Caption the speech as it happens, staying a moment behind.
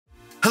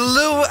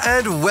Hello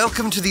and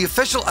welcome to the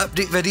official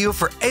update video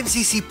for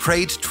MCC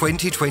Pride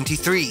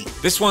 2023.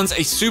 This one's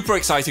a super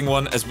exciting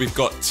one as we've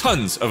got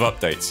tons of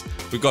updates.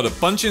 We've got a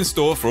bunch in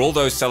store for all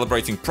those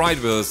celebrating Pride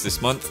with us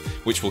this month,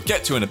 which we'll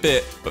get to in a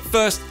bit, but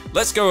first,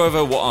 let's go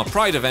over what our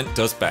Pride event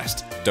does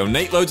best.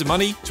 Donate loads of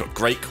money to a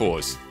great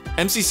cause.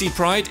 MCC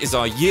Pride is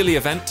our yearly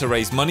event to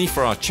raise money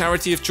for our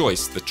charity of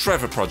choice, the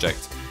Trevor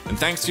Project. And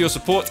thanks to your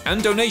support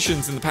and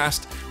donations in the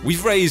past,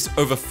 we've raised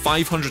over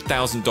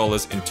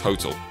 $500,000 in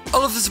total.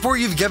 All of the support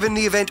you've given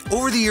the event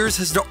over the years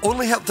has not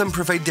only helped them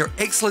provide their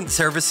excellent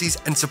services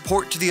and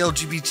support to the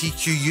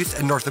LGBTQ youth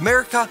in North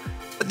America,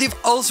 but they've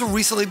also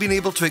recently been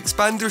able to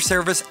expand their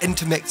service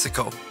into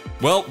Mexico.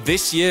 Well,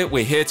 this year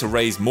we're here to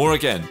raise more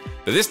again,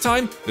 but this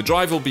time the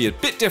drive will be a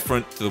bit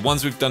different to the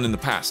ones we've done in the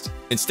past.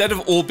 Instead of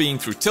all being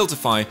through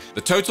Tiltify,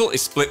 the total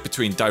is split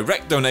between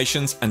direct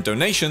donations and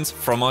donations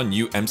from our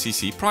new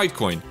MCC Pride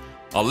coin.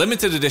 Our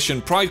limited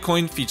edition Pride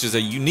coin features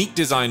a unique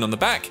design on the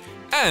back,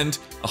 and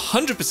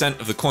 100%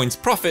 of the coin's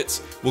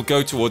profits will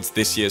go towards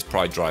this year's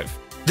Pride drive.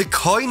 The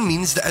coin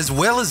means that as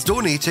well as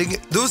donating,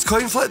 those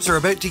coin flips are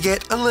about to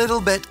get a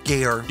little bit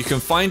gayer. You can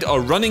find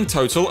our running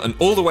total and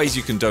all the ways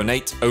you can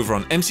donate over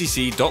on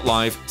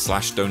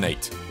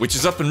mcc.live/donate, which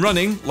is up and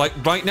running like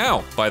right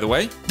now, by the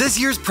way. This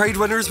year's Pride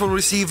winners will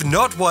receive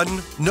not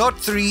one, not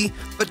three,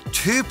 but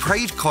 2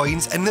 Pride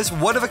coins in this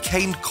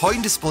one-of-a-kind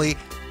coin display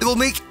that will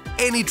make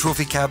any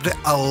trophy cabinet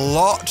a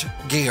lot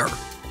gayer.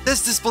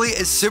 This display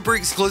is super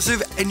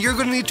exclusive and you're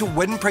going to need to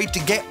win Pride to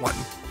get one.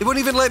 They won't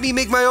even let me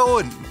make my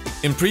own.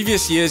 In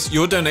previous years,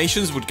 your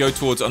donations would go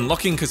towards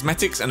unlocking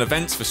cosmetics and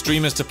events for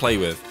streamers to play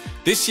with.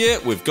 This year,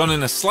 we've gone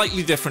in a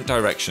slightly different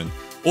direction.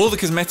 All the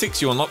cosmetics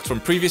you unlocked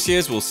from previous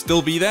years will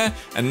still be there,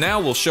 and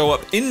now will show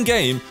up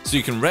in-game so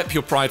you can rep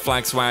your Pride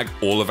flag swag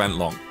all event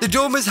long. The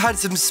Dome has had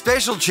some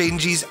special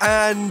changes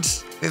and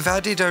we've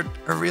added a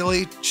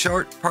really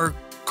short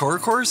parkour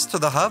course to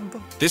the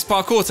hub. This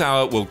parkour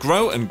tower will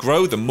grow and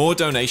grow the more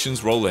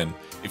donations roll in.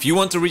 If you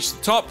want to reach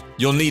the top,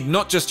 you'll need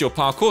not just your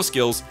parkour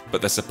skills,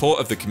 but the support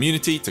of the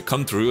community to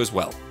come through as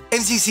well.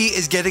 MCC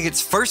is getting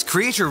its first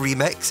creator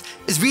remix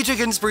as we took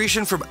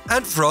inspiration from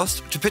Ant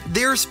Frost to put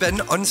their spin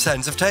on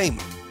Sands of Time.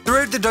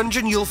 Throughout the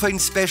dungeon you'll find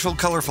special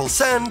colourful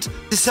sand.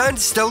 The sand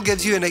still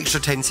gives you an extra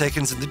 10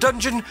 seconds in the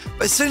dungeon,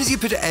 but as soon as you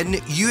put it in,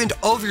 you and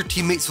all of your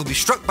teammates will be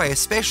struck by a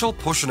special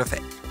potion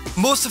effect.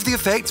 Most of the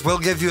effects will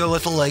give you a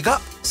little leg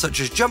up, such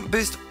as jump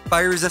boost,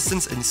 fire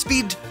resistance and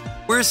speed,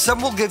 whereas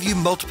some will give you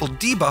multiple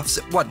debuffs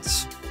at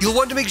once. You'll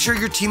want to make sure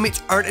your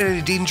teammates aren't in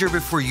any danger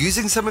before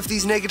using some of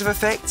these negative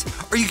effects,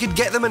 or you could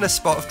get them in a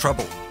spot of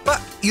trouble.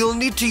 But you'll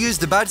need to use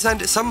the bad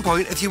sand at some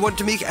point if you want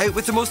to make it out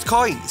with the most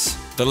coins.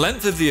 The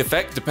length of the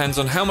effect depends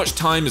on how much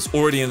time is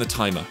already in the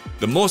timer.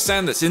 The more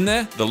sand that's in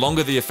there, the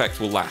longer the effect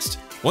will last.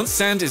 Once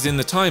sand is in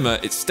the timer,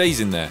 it stays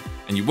in there,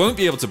 and you won't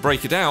be able to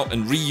break it out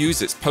and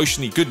reuse its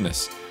potion-y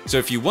goodness. So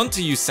if you want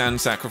to use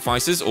sand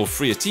sacrifices or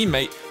free a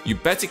teammate, you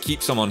better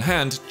keep some on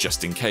hand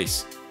just in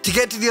case. To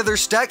get to the other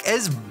stack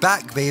is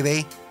back,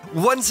 baby.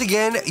 Once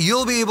again,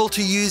 you'll be able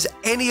to use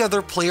any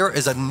other player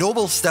as a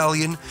noble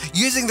stallion,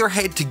 using their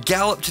head to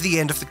gallop to the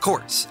end of the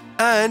course.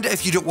 And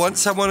if you don't want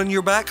someone on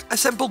your back, a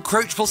simple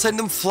crouch will send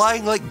them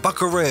flying like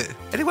Buckaroo.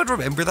 Anyone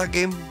remember that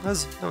game?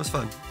 That was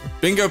fun.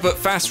 Bingo But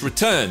Fast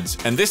returns,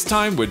 and this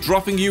time we're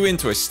dropping you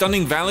into a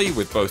stunning valley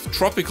with both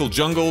tropical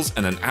jungles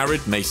and an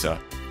arid mesa.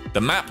 The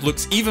map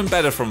looks even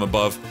better from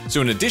above, so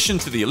in addition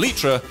to the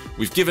Elytra,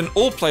 we've given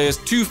all players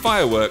 2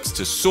 fireworks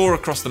to soar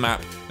across the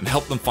map and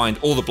help them find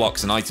all the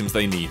blocks and items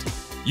they need.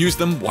 Use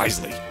them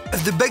wisely.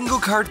 If the bingo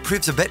card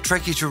proves a bit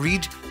tricky to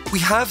read, we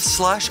have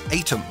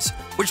 /items,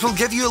 which will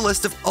give you a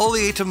list of all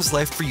the items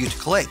left for you to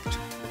collect.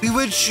 We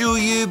would show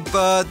you,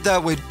 but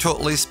that would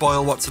totally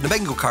spoil what's on the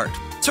bingo card,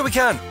 so we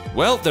can't.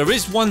 Well, there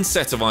is one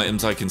set of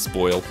items I can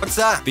spoil. What's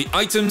that? The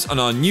items on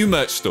our new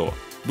merch store.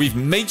 We've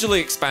majorly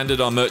expanded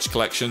our merch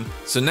collection,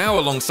 so now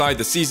alongside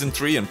the Season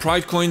 3 and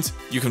Pride coins,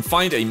 you can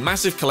find a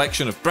massive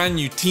collection of brand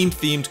new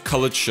team-themed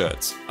coloured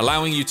shirts,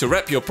 allowing you to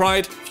rep your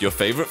Pride for your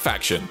favourite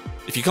faction.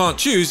 If you can't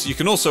choose, you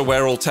can also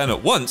wear all 10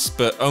 at once,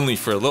 but only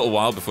for a little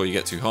while before you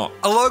get too hot.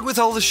 Along with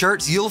all the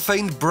shirts, you'll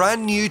find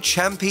brand new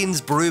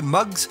Champions Brew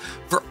mugs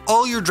for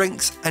all your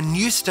drinks and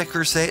new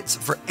sticker sets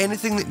for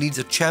anything that needs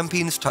a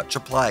Champion's touch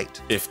applied.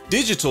 If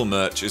digital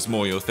merch is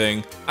more your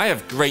thing, I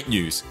have great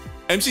news.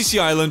 MCC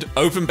Island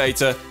Open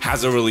Beta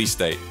has a release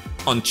date.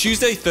 On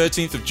Tuesday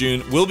 13th of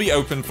June will be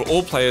open for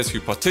all players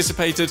who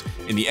participated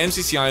in the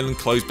MCC Island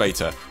closed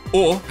beta,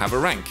 or have a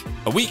rank.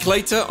 A week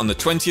later, on the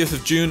 20th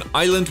of June,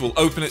 Island will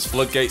open its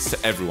floodgates to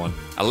everyone,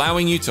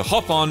 allowing you to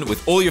hop on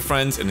with all your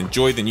friends and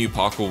enjoy the new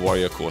Parkour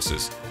Warrior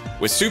courses.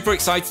 We're super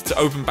excited to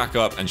open back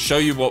up and show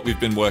you what we've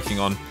been working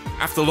on.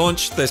 After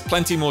launch, there's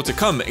plenty more to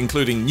come,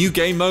 including new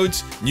game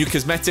modes, new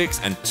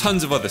cosmetics, and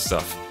tons of other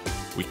stuff.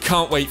 We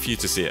can't wait for you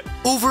to see it.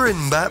 Over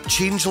in Map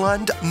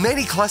Changeland,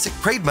 many classic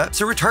Pride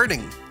maps are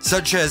returning,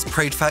 such as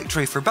Pride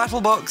Factory for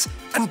Battlebox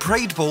and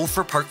Pride Bowl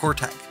for Parkour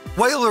Tech.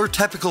 While our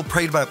typical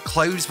Pride Map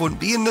clouds won't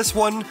be in this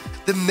one,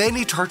 the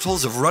many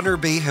turtles of Runner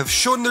Bay have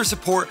shown their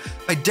support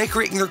by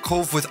decorating their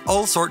cove with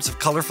all sorts of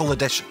colourful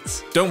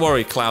additions. Don't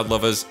worry, cloud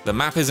lovers, the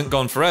map isn't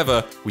gone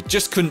forever, we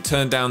just couldn't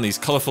turn down these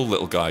colourful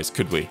little guys,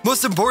 could we?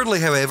 Most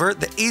importantly, however,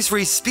 the Ace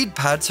Race speed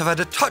pads have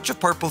had a touch of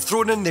purple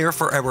thrown in there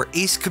for our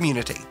Ace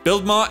community.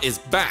 Buildmart is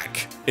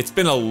back! It's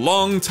been a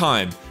long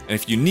time, and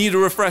if you need a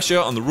refresher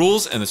on the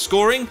rules and the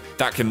scoring,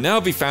 that can now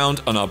be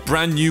found on our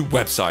brand new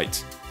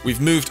website. We've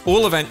moved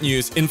all event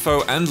news,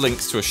 info, and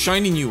links to a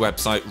shiny new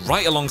website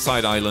right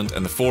alongside Island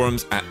and the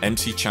forums at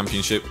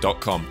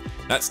mcchampionship.com.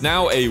 That's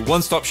now a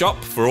one-stop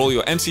shop for all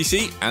your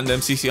MCC and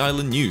MCC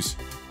Island news.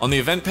 On the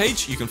event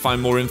page, you can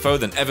find more info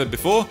than ever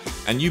before,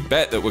 and you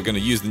bet that we're going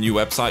to use the new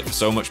website for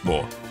so much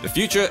more. The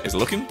future is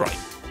looking bright.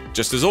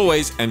 Just as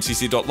always,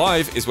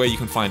 mcc.live is where you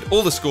can find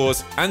all the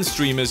scores and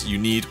streamers you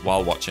need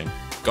while watching.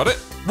 Got it?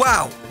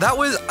 Wow, that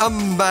was a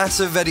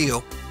massive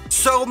video.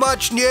 So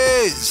much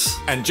news!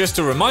 And just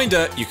a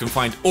reminder, you can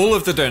find all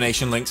of the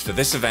donation links for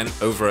this event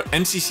over at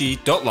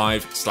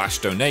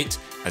mcc.live/donate,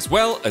 as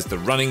well as the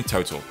running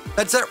total.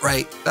 That's it,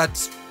 right?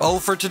 That's all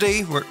for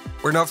today? We're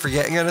not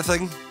forgetting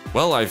anything?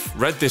 Well, I've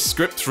read this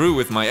script through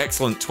with my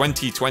excellent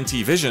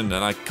 2020 vision,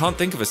 and I can't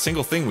think of a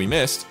single thing we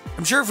missed.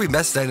 I'm sure if we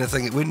missed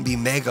anything, it wouldn't be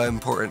mega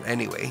important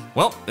anyway.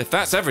 Well, if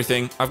that's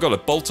everything, I've got to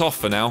bolt off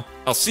for now.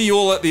 I'll see you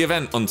all at the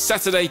event on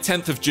Saturday,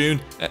 10th of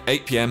June at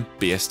 8 PM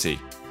BST.